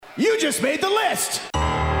You just made the list!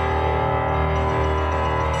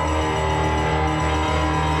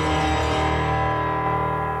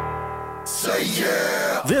 Say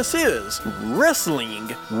yeah! This is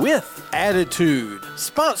Wrestling with Attitude,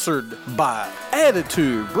 sponsored by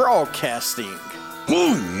Attitude Broadcasting.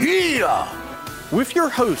 Oh yeah! With your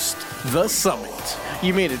host, The Summit.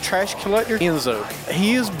 You made a trash collector, Enzo.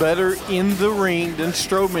 He is better in the ring than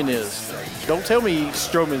Strowman is. Don't tell me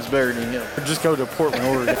Strowman's better than him. Just go to Portland,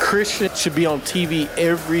 Oregon. Christian should be on TV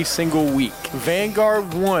every single week.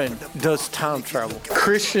 Vanguard 1 does time travel.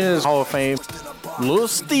 Christian is Hall of Fame. Lil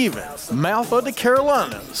Steven, mouth of the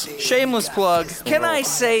Carolinas. Shameless plug. Can I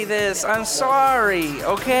say this? I'm sorry,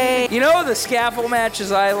 okay? You know the scaffold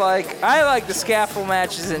matches I like? I like the scaffold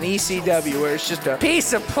matches in ECW where it's just a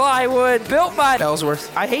piece of plywood built by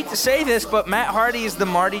Ellsworth. I hate to say this, but Matt Hardy is the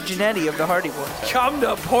Marty Jannetty of the Hardy Boys. Come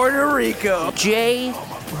to Puerto Rico.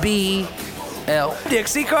 JBL.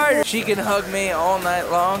 Dixie Carter. She can hug me all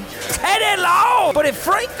night long. Teddy Long! But if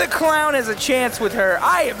Frank the Clown has a chance with her,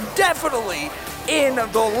 I am definitely in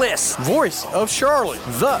the list. Voice of Charlotte,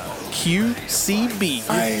 the QCB.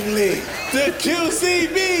 Finally, the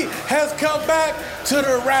QCB has come back to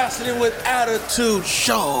the Wrestling with Attitude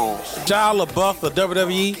show. Shia LaBeouf of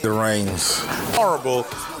WWE. The Reigns. Horrible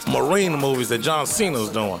Marine movies that John Cena's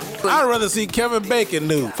doing. I'd rather see Kevin Bacon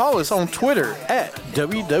nude. Follow us on Twitter at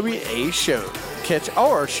WWA Show. Catch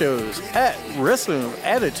all our shows at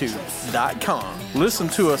WrestlingWithAttitude.com. Listen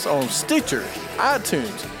to us on Stitcher,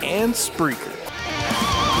 iTunes, and Spreaker.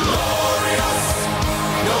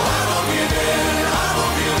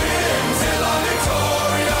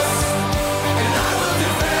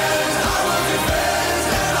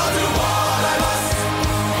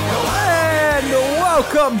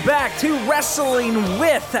 Welcome back to Wrestling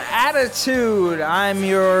with Attitude. I'm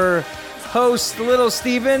your host, Little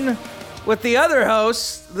Steven, with the other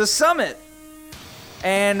host, The Summit.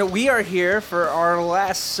 And we are here for our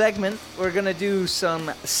last segment. We're going to do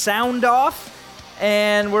some sound off,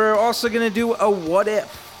 and we're also going to do a what if.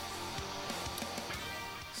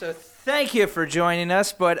 So thank you for joining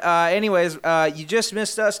us. But anyways, you just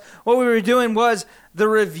missed us. What we were doing was the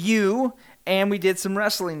review, and we did some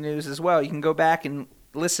wrestling news as well. You can go back and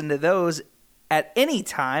listen to those at any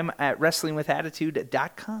time at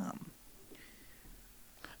WrestlingWithAttitude.com.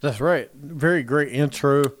 That's right. Very great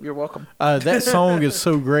intro. You're welcome. That song is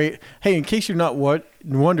so great. Hey, in case you're not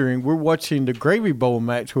wondering, we're watching the Gravy Bowl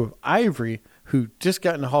match with Ivory, who just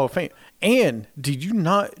got in the Hall of Fame. And did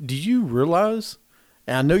you realize,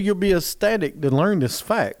 and I know you'll be ecstatic to learn this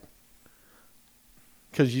fact,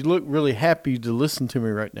 because you look really happy to listen to me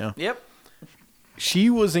right now. Yep. She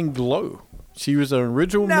was in Glow. She was an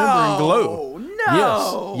original member in Glow.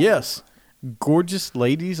 No. Yes. Gorgeous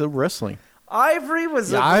ladies of wrestling. Ivory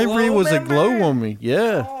was a Glow Ivory was member? a Glow woman.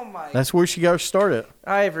 Yeah. Oh my. That's where she got started.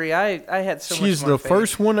 Ivory, I had so much more faith. She's the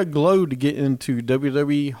first one to Glow to get into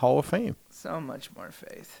WWE Hall of Fame. So much more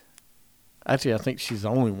faith. Actually, I think she's the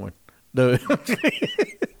only one.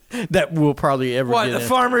 That will probably ever What, get the in.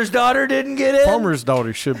 farmer's daughter didn't get in? Farmer's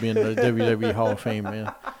daughter should be in the WWE Hall of Fame,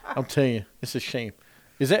 man. I'm telling you, it's a shame.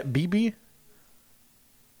 Is that BB?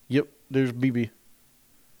 Yep, there's BB.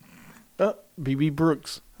 BB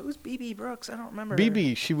Brooks. Who's BB Brooks? I don't remember.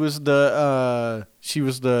 BB, she was the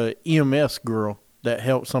EMS girl that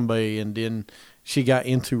helped somebody, and then she got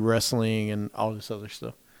into wrestling and all this other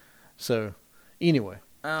stuff. So, anyway.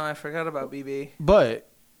 Oh, I forgot about BB. But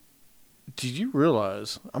did you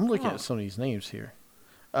realize? I'm looking at some of these names here.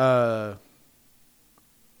 So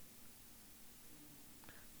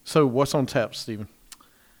what's on tap, Steven?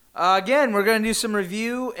 Again, we're going to do some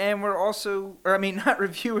review, and we're also, or I mean, not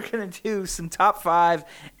review, we're going to do some top 5,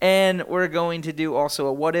 and we're going to do also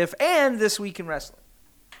a what if, and This Week in Wrestling.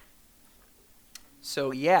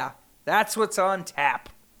 So, yeah, that's what's on tap.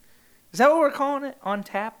 Is that what we're calling it? On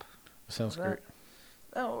tap? Sounds great. Is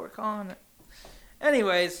that what we're calling it?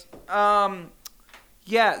 Anyways,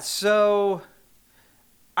 yeah, so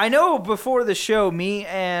I know before the show, me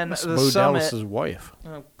and That's the Bo Summit. Dallas's wife.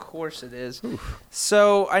 Of course it is. Oof.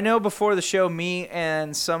 So I know before the show, me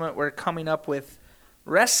and Summit were coming up with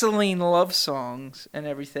wrestling love songs and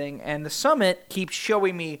everything, and the Summit keeps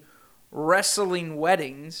showing me wrestling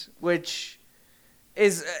weddings, which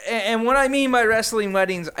is, and what I mean by wrestling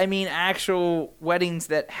weddings, I mean actual weddings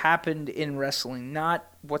that happened in wrestling, not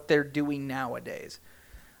what they're doing nowadays.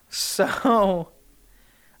 So,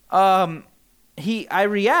 I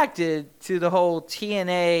reacted to the whole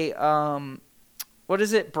TNA, what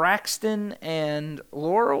is it, Braxton and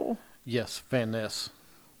Laurel? Yes, Van Ness.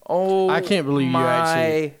 Oh, I can't believe you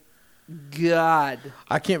actually God.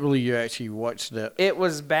 I can't believe you actually watched that. It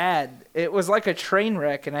was bad. It was like a train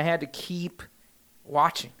wreck, and I had to keep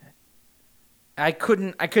watching it. I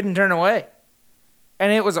couldn't turn away.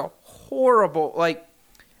 And it was a horrible, like,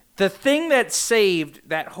 the thing that saved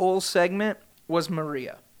that whole segment was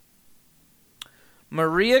Maria.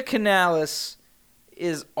 Maria Kanellis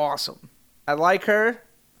is awesome. I like her.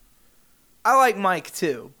 I like Mike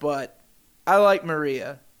too, but I like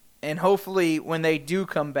Maria. And hopefully when they do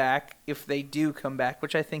come back, if they do come back,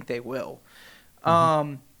 which I think they will,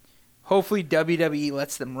 hopefully WWE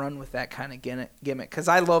lets them run with that kind of gimmick. Because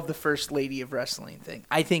I love the First Lady of Wrestling thing.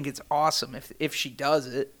 I think it's awesome if she does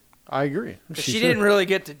it. I agree. She didn't really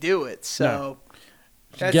get to do it, so... No.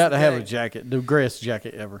 You got to have a jacket, the greatest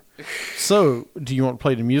jacket ever. So, do you want to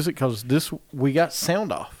play the music? Because we got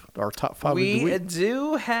Sound Off, our top 5 of the week. We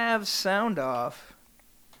do have Sound Off.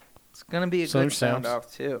 It's going to be a good Sound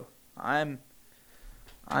Off, too. I'm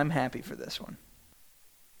happy for this one.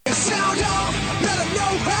 Sound off, let them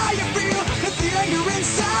know how you feel. If the anger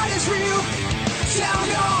inside is real.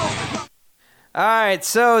 Sound off. All right,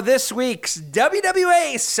 so this week's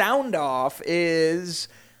WWA Sound Off is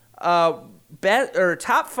top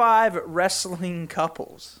 5 wrestling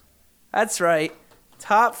couples. That's right,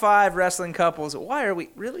 top 5 wrestling couples. Why are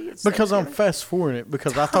we really? Because I'm fast forwarding it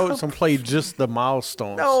because I thought it was gonna play just the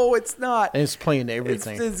milestones. No, it's not. And it's playing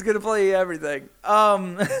everything. It's gonna play everything.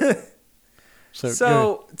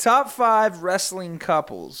 So top 5 wrestling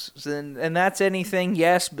couples, and that's anything.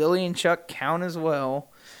 Yes, Billy and Chuck count as well.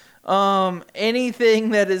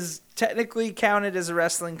 Anything that is technically counted as a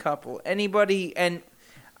wrestling couple. Anybody, and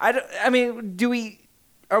are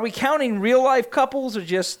we counting real life couples or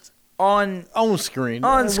just on screen?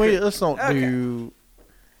 On screen. Wait, let's not do.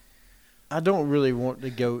 I don't really want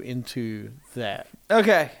to go into that.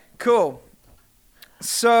 Okay, cool.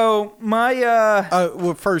 So my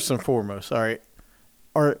well, first and foremost, all right.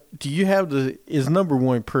 Do you have is number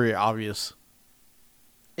 1 pretty obvious?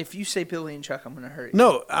 If you say Billy and Chuck, I'm going to hurt you.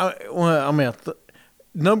 No,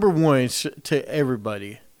 number 1 to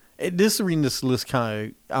everybody. Reading this list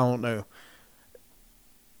kind of, I don't know.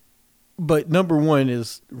 But number 1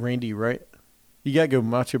 is Randy, right? You got to go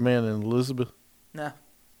Macho Man and Elizabeth? No.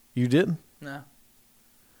 You didn't? No.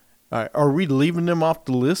 All right. Are we leaving them off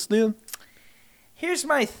the list then? Here's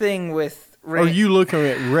my thing with Randy. Are you looking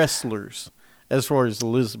at wrestlers as far as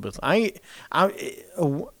Elizabeth?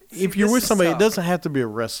 If you're with somebody, it doesn't have to be a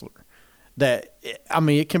wrestler.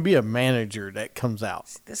 It can be a manager that comes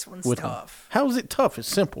out. This one's tough. How is it tough? It's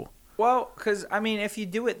simple. Well, because, if you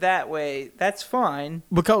do it that way, that's fine.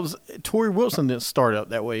 Because Tori Wilson didn't start out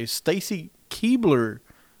that way. Stacy Keibler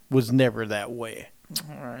was never that way.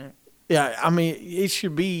 All right. Yeah, it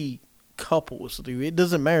should be couples, dude. It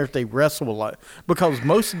doesn't matter if they wrestle a lot. Because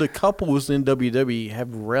most of the couples in WWE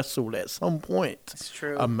have wrestled at some point. That's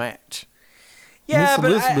true. A match. Yeah,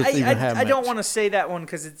 but I don't want to say that one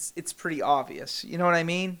because it's pretty obvious. You know what I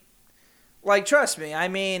mean? Like, trust me.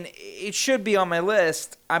 It should be on my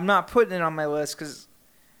list. I'm not putting it on my list because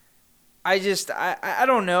I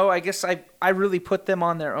don't know. I guess I really put them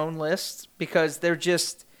on their own list because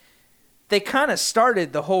they kind of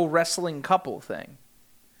started the whole wrestling couple thing.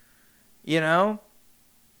 You know?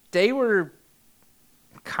 They were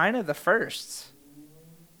kind of the first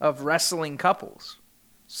of wrestling couples.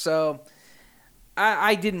 So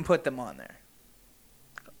I didn't put them on there.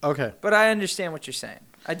 Okay. But I understand what you're saying.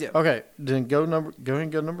 I do. Okay, then go ahead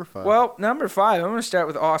and go number 5. Well, number 5, I'm going to start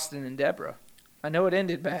with Austin and Deborah. I know it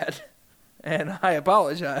ended bad, and I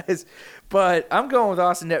apologize, but I'm going with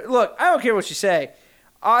Austin and Deborah. Look, I don't care what you say.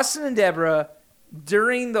 Austin and Deborah,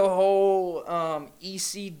 during the whole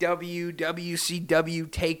ECW, WCW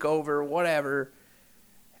takeover, whatever,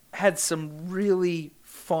 had some really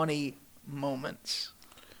funny moments.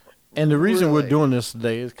 And the reason we're doing this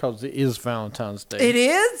today is because it is Valentine's Day. It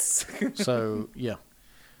is? So, yeah.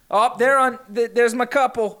 Oh, there's my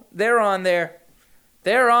couple. They're on there.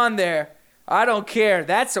 I don't care.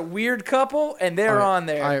 That's a weird couple, and they're on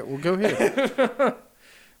there. All right, well, go ahead.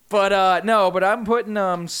 But I'm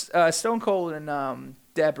putting Stone Cold and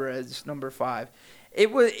Deborah as number 5.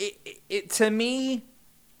 It was to me,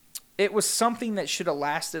 it was something that should have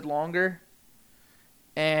lasted longer,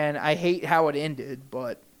 and I hate how it ended,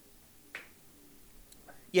 but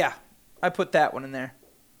yeah, I put that one in there.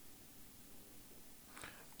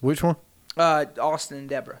 Which one? Austin and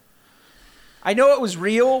Deborah. I know it was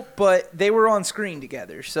real, but they were on screen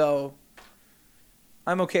together, so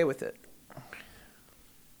I'm okay with it.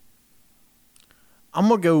 I'm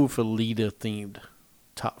going to go with a Lita-themed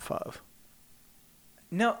top 5.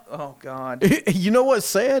 No. Oh, God. You know what's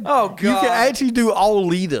sad? Oh, God. You can actually do all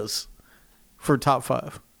Litas for top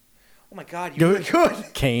 5. Oh my God, you Go- really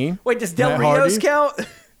good. Kane. Wait, does Del Matt Rios Hardy. count?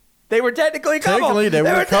 They were technically a couple. Technically, they were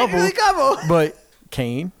a couple. technically a couple. But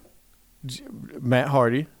Kane, Matt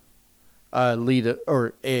Hardy, Lita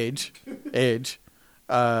or Edge.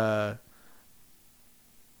 I'm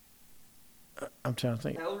trying to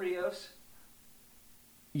think. Del Rios.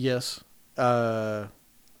 Yes. Gosh,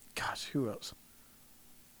 who else?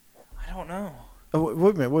 I don't know. Oh,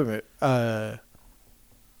 wait a minute.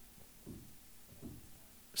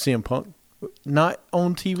 CM Punk, not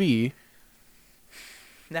on TV.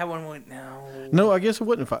 That one went no. No, I guess it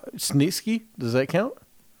wouldn't. Snitsky, does that count?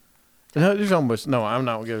 No, there's almost no. I'm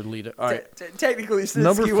not gonna go lead it. All right, Technically,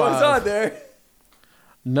 Number Snitsky was 5. on there.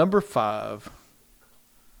 number 5.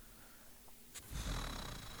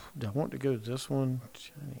 Do I want to go to this one?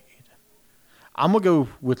 I'm gonna go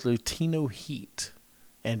with Latino Heat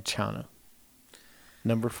and China.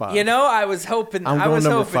 Number 5. You know, I was hoping. I'm I going was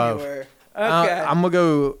number hoping 5. you were. Okay. I'm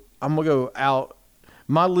gonna go out.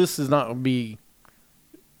 My list is not gonna be.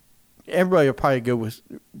 Everybody will probably go with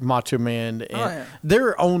Macho Man, and yeah.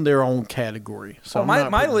 they're on their own category. So well, I'm my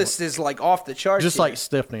not my putting list is like off the charts. just here. like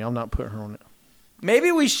Stephanie. I'm not putting her on it.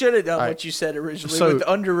 Maybe we should have done All right. what you said originally So- with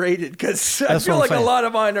underrated, because I That's feel what I'm like a saying. lot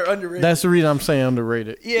of mine are underrated. That's the reason I'm saying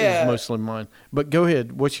underrated. Yeah. is mostly mine. But go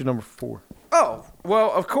ahead. What's your number 4? Oh,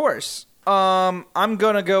 well, of course. I'm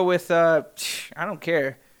gonna go with I don't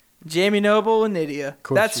care. Jamie Noble and Nydia.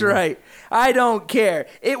 course That's you will. right. I don't care.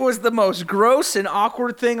 It was the most gross and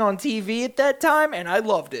awkward thing on TV at that time, and I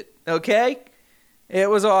loved it. Okay? It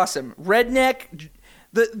was awesome. Redneck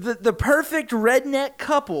the perfect redneck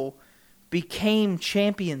couple became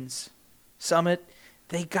champions. Summit.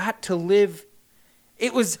 They got to live.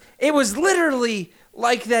 It was literally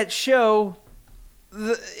like that show.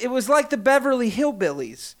 It was like the Beverly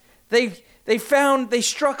Hillbillies. They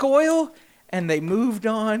struck oil and they moved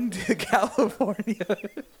on to California.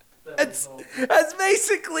 That's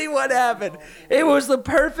basically what happened. It was the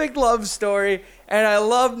perfect love story, and I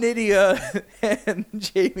love Nydia and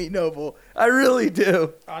Jamie Noble. I really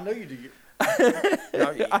do. I know you do.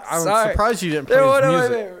 I'm I'm surprised you didn't play They're one his of my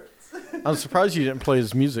music. favorites. I'm surprised you didn't play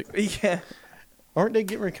his music. Yeah. Aren't they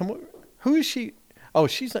getting ready to come up? Who is she? Oh,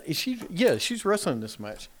 she's she's wrestling this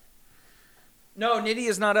match. No,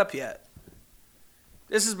 Nydia's not up yet.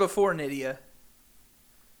 This is before Nydia.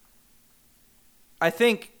 I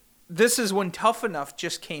think this is when Tough Enough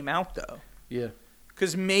just came out, though. Yeah.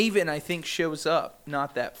 Because Maven, I think, shows up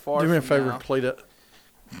not that far Do me a from favor, now. play that.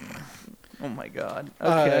 Oh, my God.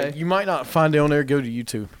 Okay. You might not find it on there. Go to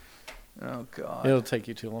YouTube. Oh, God. It'll take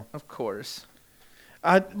you too long. Of course.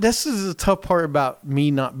 This is the tough part about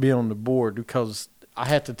me not being on the board because I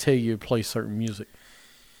have to tell you to play certain music.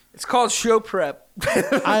 It's called show prep.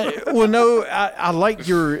 I like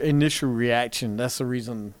your initial reaction. That's the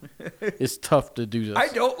reason it's tough to do this. I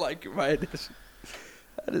don't like my edition.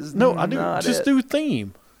 That is No, I do. not Just it. do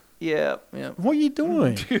theme. Yeah. What are you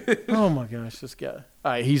doing? Oh my gosh, this guy.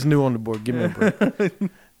 All right, he's new on the board. Give me a break.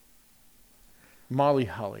 Molly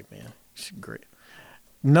Holly, man, she's great.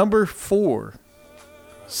 Number 4,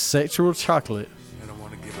 Sexual Chocolate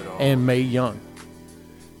and Mae Young.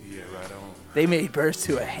 They made birth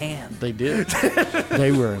to a hand. They did.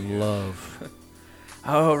 They were in love.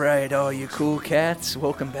 All right, all you cool cats,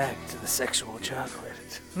 welcome back to the Sexual Chocolate.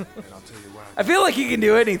 I feel like you can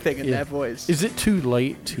do anything in Yeah. that voice. Is it too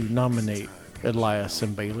late to nominate Elias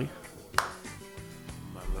and Bailey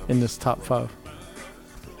in this top 5?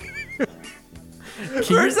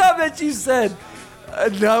 First time that you said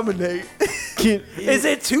nominate. Can, Is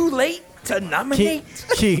it too late to nominate?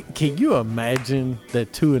 can you imagine the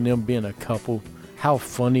two of them being a couple? How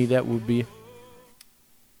funny that would be.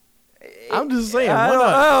 I'm just saying. Why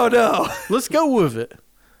not? I don't know. Let's go with it.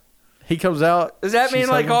 He comes out. Does that she's mean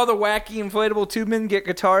like hugging- all the wacky inflatable tube men get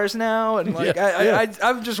guitars now? And like, Yeah,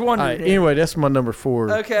 I'm just All wondering. right, anyway, that's my number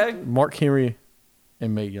 4. Okay. Mark Henry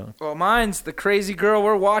and Mae Young. Well, mine's the crazy girl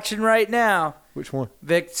we're watching right now, Which one?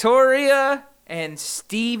 Victoria and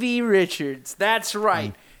Stevie Richards. That's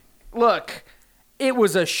right. Look, it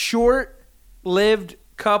was a short-lived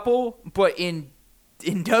couple, but in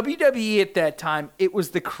WWE at that time, it was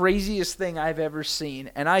the craziest thing I've ever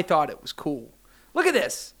seen, and I thought it was cool. Look at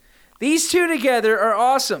this. These two together are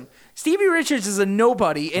awesome. Stevie Richards is a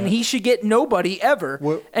nobody, and he should get nobody ever.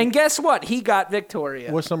 What- And guess what? He got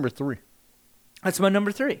Victoria. What's number 3? That's my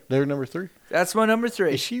number 3. They're number 3. That's my number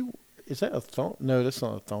 3. Is that a thong? No, that's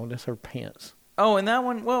not a thong. That's her pants. Oh, and that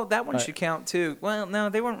one, well, that one Right. should count too. Well, no,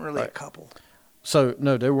 they weren't really a Right. couple. So,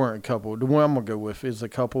 no, they weren't a couple. The one I'm going to go with is a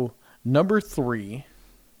couple. Number 3.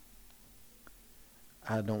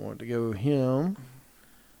 I don't want to go with him.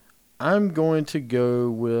 I'm going to go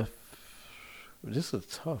with This is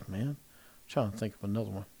tough, man. I'm trying to think of another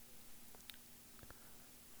one.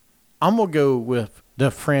 I'm going to go with the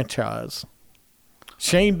franchise.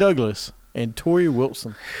 Shane Douglas and Torrie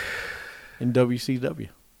Wilson in WCW.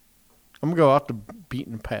 I'm going to go off the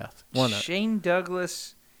beaten path. Why not? Shane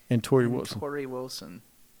Douglas And Torrie and Wilson. Torrie Wilson.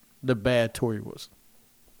 The bad Torrie Wilson.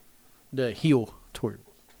 The heel Torrie Wilson.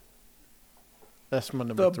 That's my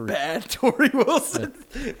number The 3. bad Torrie Wilson.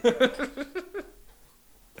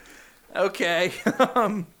 Okay.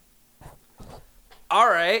 All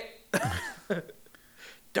right.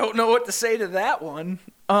 Don't know what to say to that one.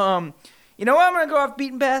 You know what? I'm going to go off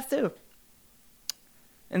beaten path too.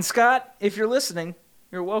 And Scott, if you're listening,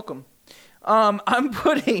 you're welcome. I'm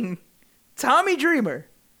putting Tommy Dreamer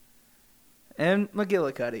and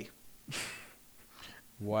McGillicuddy.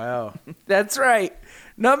 Wow. That's right.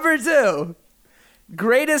 Number 2.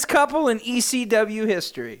 Greatest couple in ECW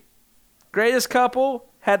history. Greatest couple,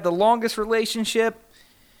 had the longest relationship,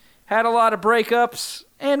 had a lot of breakups,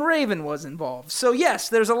 and Raven was involved. So yes,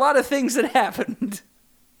 there's a lot of things that happened.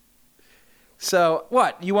 So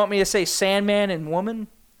what? You want me to say Sandman and Woman?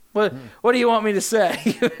 What do you want me to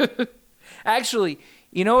say? Actually,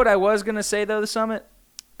 you know what I was going to say though, the Summit?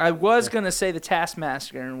 I was going to say the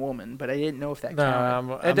Taskmaster and Woman, but I didn't know if that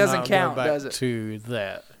counted. It doesn't count, does it? To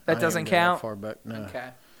that. That I doesn't ain't going count? Far back. No. Okay.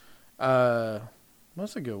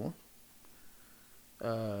 That's a good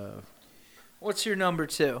one. What's your number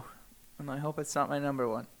 2? And I hope it's not my number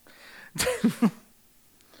 1.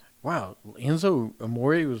 Wow, Enzo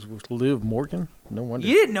Amore was with Liv Morgan? No wonder.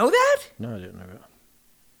 You didn't know that? No, I didn't know that.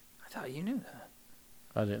 I thought you knew that.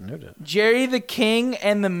 I didn't know that. Jerry the King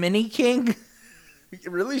and the Mini King?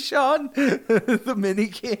 Really, Sean? The Mini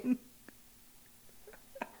King?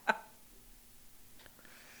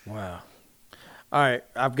 Wow. All right,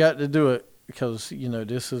 I've got to do it because,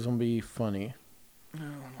 this is going to be funny.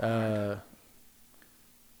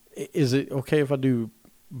 Is it okay if I do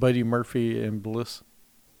Buddy Murphy and Bliss?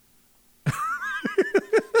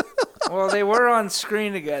 Well, they were on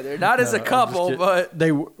screen together. Not as a couple, but...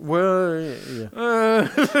 They well, yeah.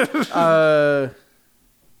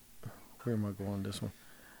 Where am I going this one?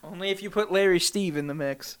 Only if you put Larry Steve in the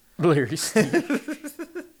mix. Larry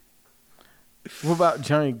Steve. What about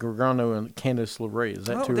Johnny Gargano and Candice LeRae? Is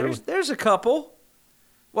that too early? There's a couple.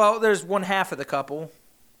 Well, there's one half of the couple.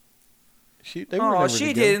 They were never she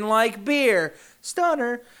together. didn't like beer.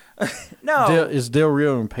 Stunner. No. Is Del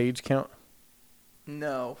Rio and Paige count?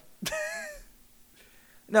 No.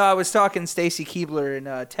 No, I was talking Stacy Keibler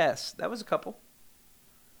and Tess. That was a couple.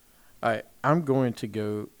 All right, I'm going to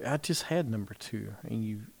go. I just had number 2, and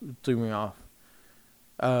you threw me off.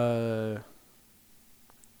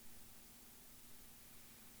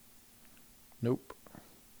 Nope.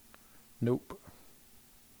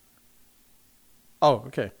 Oh,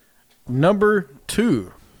 okay. Number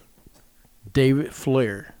 2, David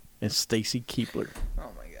Flair and Stacy Keibler.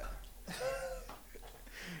 Oh my god.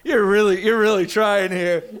 You're really trying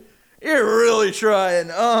here. You're really trying.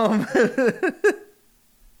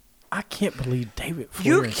 I can't believe David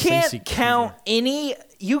Flair and Stacy Keibler.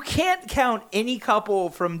 You can't count any couple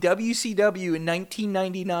from WCW in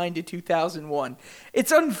 1999 to 2001.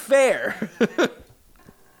 It's unfair.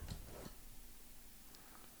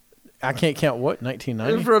 I can't count what?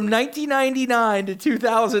 1990? From 1999 to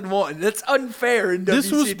 2001. That's unfair in WCW.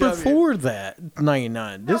 This was before that,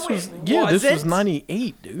 99. This No, was it this was wasn't.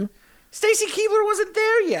 98, dude. Stacy Keibler wasn't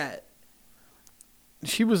there yet.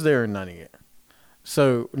 She was there in 98.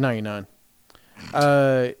 So, 99.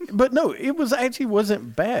 But no, it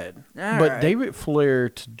wasn't bad. All but right. David Flair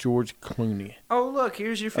to George Clooney. Oh, look,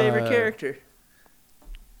 here's your favorite character.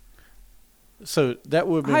 So that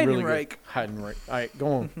would be really good. Heidenreich. All right, go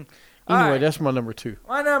on. All Anyway, right. that's my number 2.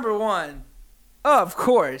 My number 1, of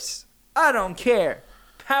course, I don't care.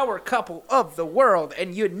 Power couple of the world,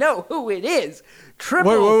 and you know who it is.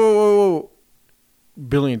 Triple. Whoa.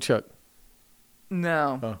 Billy and Chuck.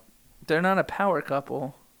 No, Oh. they're not a power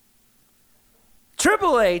couple.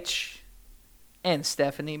 Triple H and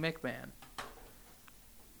Stephanie McMahon.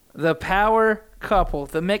 The power couple.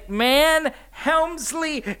 The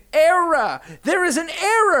McMahon-Helmsley era. There is an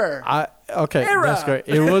error. Okay, Era. that's great.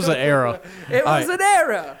 It was an era. It All was right. an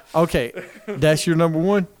era. Okay, that's your number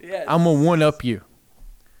 1? Yes. I'm going to one-up you.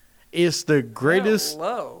 It's the greatest.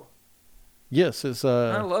 Hello. Yes, it's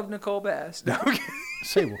I love Nicole Bass. No, I'm kidding.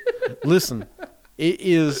 Sable. Listen, it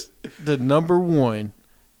is the number 1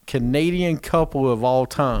 Canadian couple of all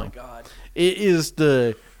time. God. It is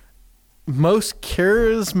the most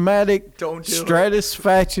charismatic Don't do it.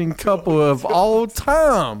 stratisfaction couple of all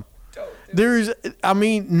time.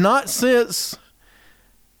 Not since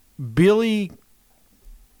Billy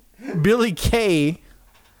Billy Kay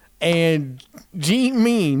and Gene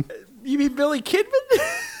Mean. You mean Billy Kidman?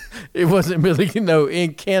 It wasn't Billy. No,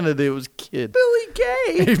 in Canada it was Kid. Billy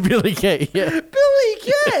Kay. Billy Kay. Yeah. Billy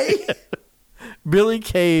Kay. Billy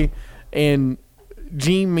Kay and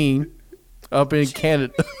Gene Mean up in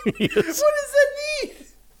Canada. Yes. What does that mean?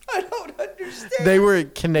 I don't understand. They were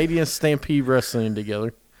at Canadian Stampede Wrestling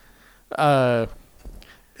together. You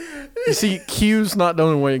see, Q's not the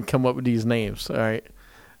only one to come up with these names, all right?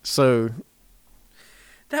 So.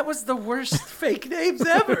 That was the worst fake names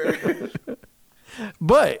ever.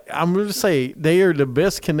 But I'm going to say they are the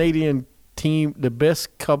best Canadian team, the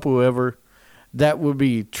best couple ever. That would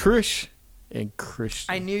be Trish and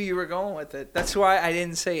Christian. I knew you were going with it. That's why I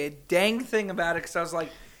didn't say a dang thing about it, because I was like,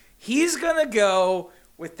 he's going to go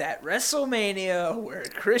with that WrestleMania where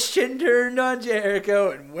Christian turned on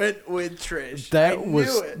Jericho and went with Trish. That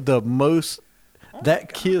was the most,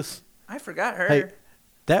 that kiss. I forgot her. Hey,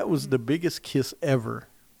 that was the biggest kiss ever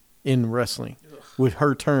in wrestling. With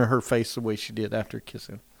her turning her face the way she did after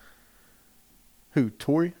kissing. Who,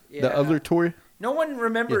 Tori? Yeah. The other Tori? No one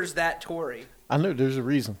remembers that Tori. I know, there's a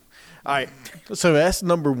reason. All right, so that's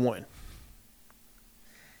number one.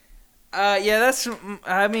 Yeah, that's.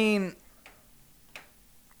 I mean,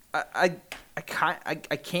 I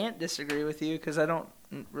can't disagree with you because I don't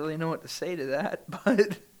really know what to say to that.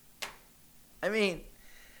 But I mean,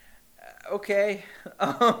 okay.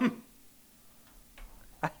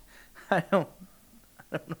 I don't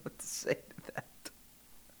know what to say to that.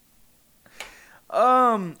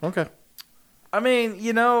 Okay. I mean,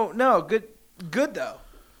 no, good though.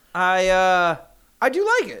 I do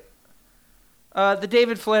like it. The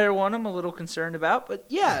David Flair one I'm a little concerned about, but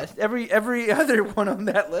yeah, every other one on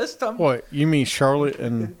that list, What, you mean Charlotte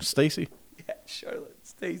and Stacy? Yeah, Charlotte and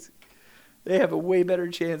Stacy. They have a way better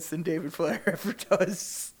chance than David Flair ever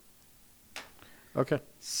does. Okay.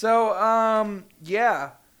 So, yeah.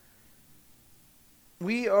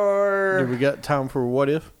 We are... Do we got time for what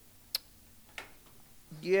if?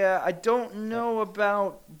 Yeah, I don't know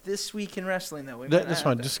about This Week in Wrestling, though. That's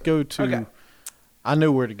fine. Just go to... Okay. I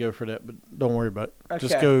know where to go for that, but don't worry about it. Okay.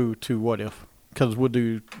 Just go to what if, because we'll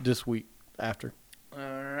do this week after. All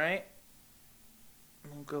right.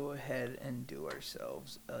 We'll go ahead and do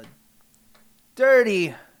ourselves a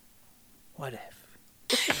dirty what if.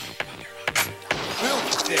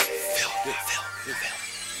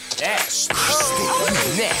 Nasty. What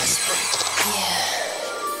if?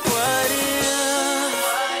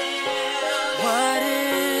 What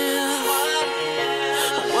if?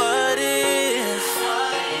 What if?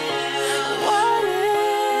 What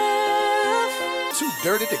if? Too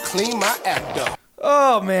dirty to clean my act up.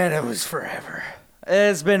 Oh, man, it was forever.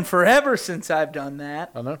 It's been forever since I've done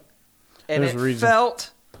that. I know. And There's a it reason.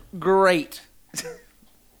 felt great.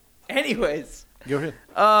 Anyways. Go ahead.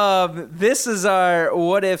 This is our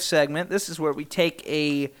what if segment. This is where we take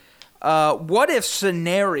a what if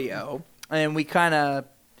scenario and we kind of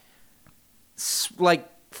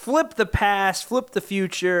flip the past, flip the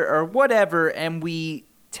future, or whatever, and we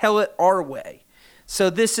tell it our way. So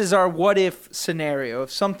this is our what if scenario.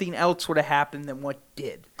 If something else would have happened than what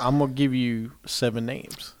did. I'm going to give you 7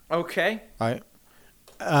 names. Okay. All right.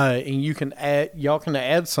 And you can y'all can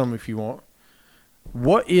add some if you want.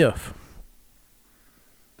 What if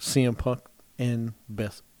CM Punk and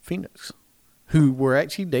Beth Phoenix, who were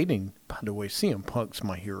actually dating, by the way, CM Punk's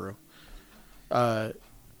my hero.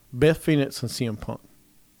 Beth Phoenix and CM Punk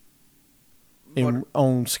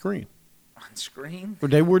on screen. On screen?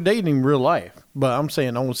 They were dating in real life, but I'm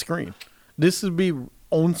saying on screen. This would be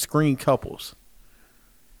on screen couples.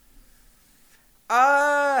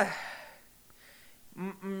 I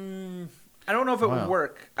don't know if it would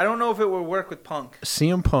work. I don't know if it would work with Punk.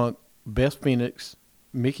 CM Punk, Beth Phoenix,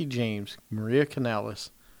 Mickie James, Maria Kanellis,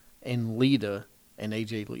 and Lita and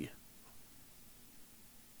AJ Lee.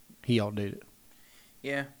 He all did it.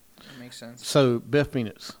 Yeah, that makes sense. So, Beth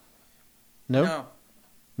Phoenix. No?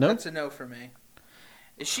 No? That's a no for me.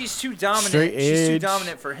 She's too dominant. Straight She's too edge.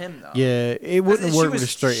 dominant for him, though. Yeah, it wouldn't work with a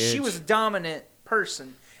straight edge. She was a dominant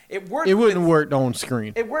person. It worked. It wouldn't work on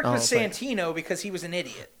screen. It worked I with don't think. Santino because he was an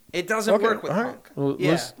idiot. It doesn't work with all right. Punk. Well,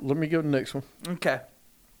 Yeah. let me go to the next one, Okay.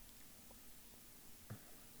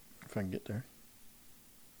 if I can get there.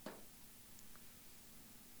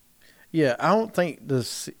 Yeah, I don't think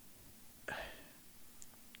this...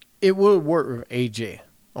 It would work with AJ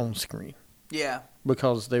on screen. Yeah.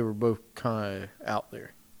 Because they were both kind of out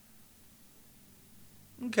there.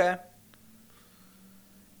 Okay.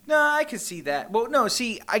 No, I could see that. Well, no,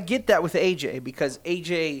 see, I get that with AJ because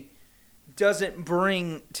AJ doesn't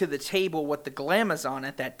bring to the table what the Glamazon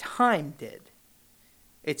at that time did.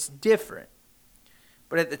 It's different.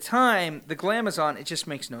 But at the time, the Glamazon, it just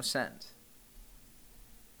makes no sense.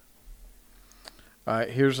 All right,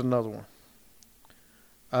 here's another one.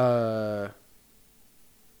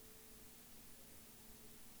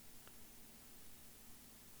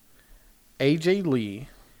 AJ Lee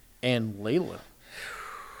and Layla.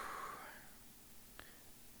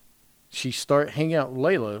 She started hanging out with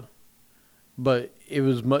Layla, but it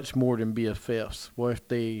was much more than BFFs. What if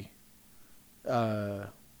they, a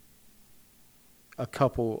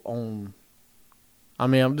couple on, I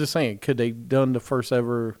mean, I'm just saying, could they done the first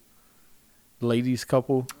ever ladies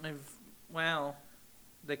couple? Well,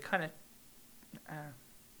 they kind of,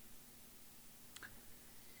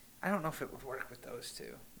 I don't know if it would work with those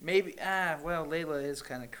two. Maybe, well, Layla is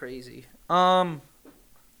kind of crazy.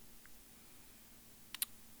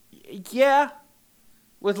 Yeah.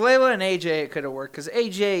 With Layla and AJ, it could have worked. Because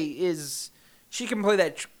AJ she can play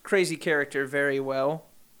that crazy character very well.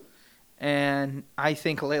 And I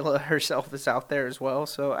think Layla herself is out there as well.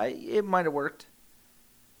 So it might have worked.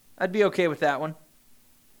 I'd be okay with that one.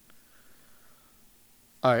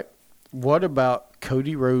 All right. What about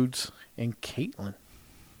Cody Rhodes and Caitlyn?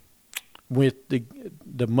 With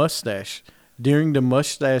the mustache. During the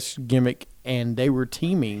mustache gimmick, and they were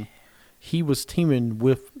teaming, he was teaming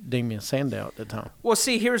with Damian Sandow at the time. Well,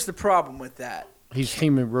 see, here's the problem with that. He's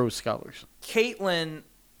teaming Rose Scholars. Caitlyn...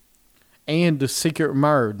 And the Secret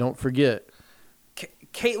Admirer, don't forget.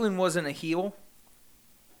 Caitlyn wasn't a heel.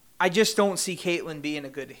 I just don't see Caitlyn being a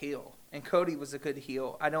good heel. And Cody was a good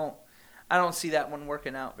heel. I don't see that one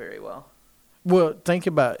working out very well. Well, think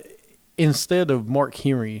about it. Instead of Mark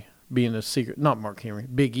Henry being a secret, not Mark Henry,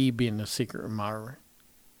 Big E being the Secret Admirer,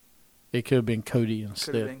 it could have been Cody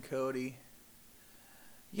instead. Could have been Cody.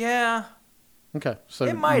 Yeah. Okay, so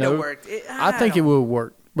it might have worked. I think it will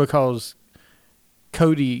work because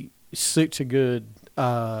Cody is such a good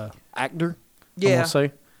actor. Yeah. I'm gonna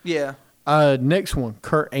say. Yeah. Next one,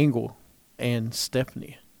 Kurt Angle and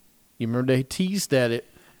Stephanie. You remember they teased at it,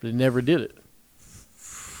 but they never did it.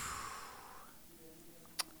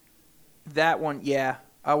 That one, yeah.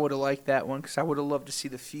 I would have liked that one because I would have loved to see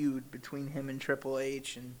the feud between him and Triple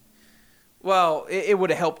H. And well, it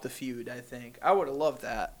would have helped the feud, I think. I would have loved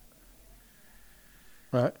that.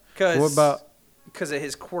 Right. What about... Because of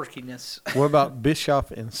his quirkiness. What about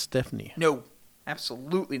Bischoff and Stephanie? No,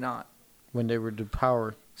 absolutely not. When they were the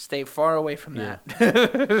power. Stay far away from that.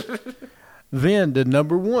 Then the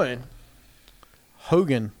number one,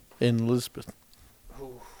 Hogan and Elizabeth.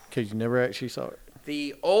 Because you never actually saw it.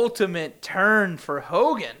 The ultimate turn for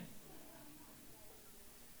Hogan.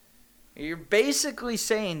 You're basically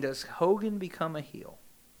saying, does Hogan become a heel?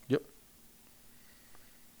 Yep.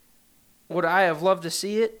 Would I have loved to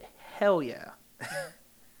see it? Hell yeah.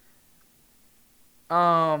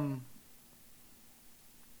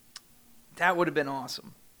 That would have been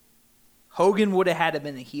awesome. Hogan would have had to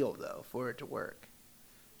been a heel, though, for it to work.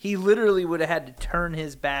 He literally would have had to turn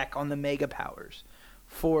his back on the Mega Powers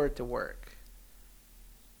for it to work.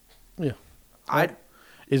 Yeah.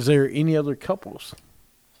 Is there any other couples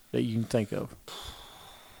that you can think of?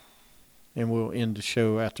 And we'll end the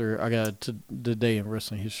show after I got the day in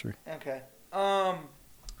wrestling history. Okay. Of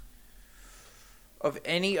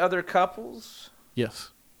any other couples?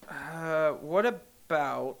 Yes. What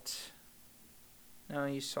about... No,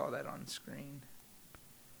 you saw that on screen.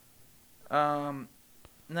 No,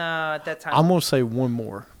 at that time... I'm going to say one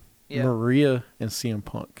more. Yeah. Maria and CM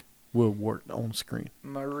Punk will work on screen.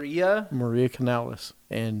 Maria Kanellis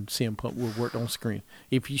and CM Punk will work on screen.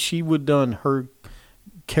 If she would have done her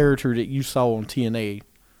character that you saw on TNA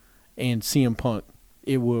and CM Punk,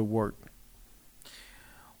 it would have worked.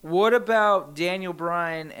 What about Daniel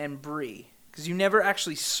Bryan and Brie? Because you never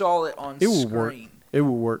actually saw it on screen. Work. It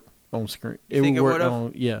will work on screen. You think it work would have?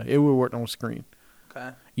 on. Yeah, it will work on screen.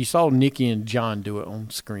 Okay. You saw Nikki and John do it on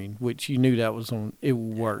screen, which you knew that was on. It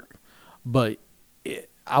would work, but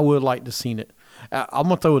I would like to seen it. I'm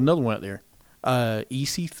gonna throw another one out there.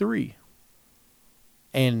 EC3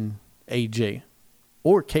 and AJ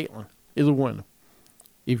or Caitlyn, either one.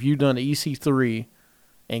 If you done EC3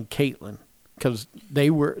 and Caitlyn, because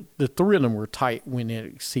the three of them were tight when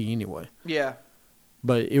NXT anyway. Yeah.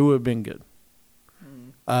 But it would have been good.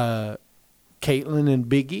 Caitlyn and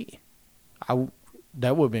Big E,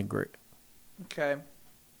 that would have been great. Okay.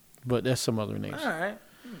 But that's some other names. All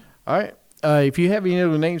right. If you have any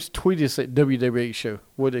other names, tweet us at WWE Show.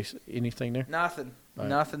 Anything there? Nothing. All right.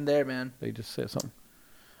 Nothing there, man. They just said something.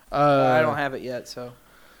 I don't have it yet, so.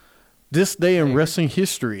 This day in wrestling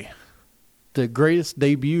history, the greatest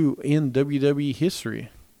debut in WWE history,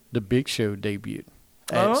 the Big Show debuted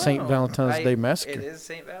at St. Valentine's Day Massacre. It is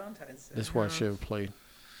St. Valentine's Day. That's why I should have played.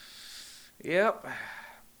 Yep.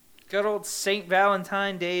 Good old St.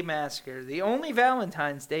 Valentine Day Massacre, the only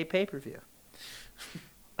Valentine's Day pay-per-view.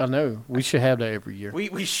 I know. We should have that every year.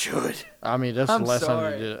 We should. I mean, that's I'm the last time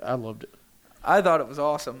sorry. they did it. I loved it. I thought it was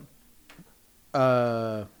awesome.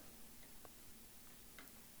 I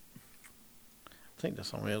think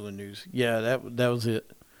that's on the other news. Yeah, that was it.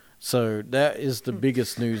 So that is the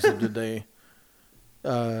biggest news of the day.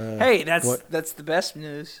 Hey, that's what? that's the best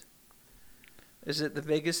news. Is it the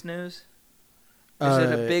biggest news? Is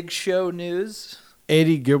it a big show news?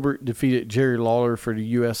 Eddie Gilbert defeated Jerry Lawler for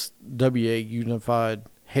the USWA Unified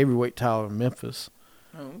Heavyweight title in Memphis.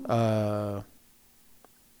 Oh.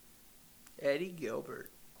 Eddie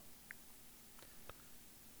Gilbert.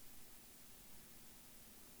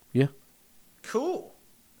 Yeah. Cool.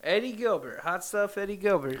 Eddie Gilbert. Hot stuff, Eddie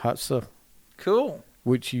Gilbert. Hot stuff. Cool.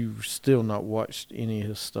 Which you've still not watched any of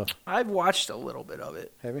his stuff. I've watched a little bit of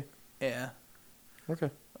it. Have you? Yeah.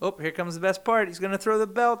 Okay. Oh, here comes the best part. He's going to throw the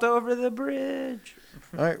belt over the bridge.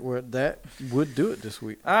 All right. Well, that would do it this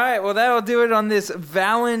week. All right. Well, that'll do it on this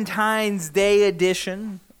Valentine's Day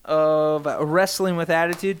edition of Wrestling with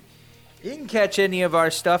Attitude. You can catch any of our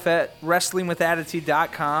stuff at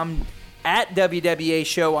WrestlingWithAttitude.com, at WWA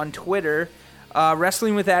Show on Twitter,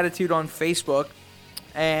 Wrestling with Attitude on Facebook,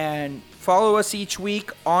 and follow us each week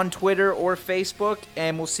on Twitter or Facebook,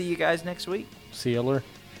 and we'll see you guys next week. See you later.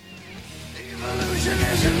 Evolution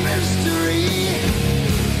is a mystery.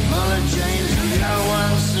 All the change no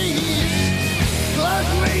one sees. Clock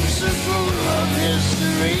makes a fool of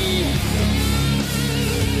history.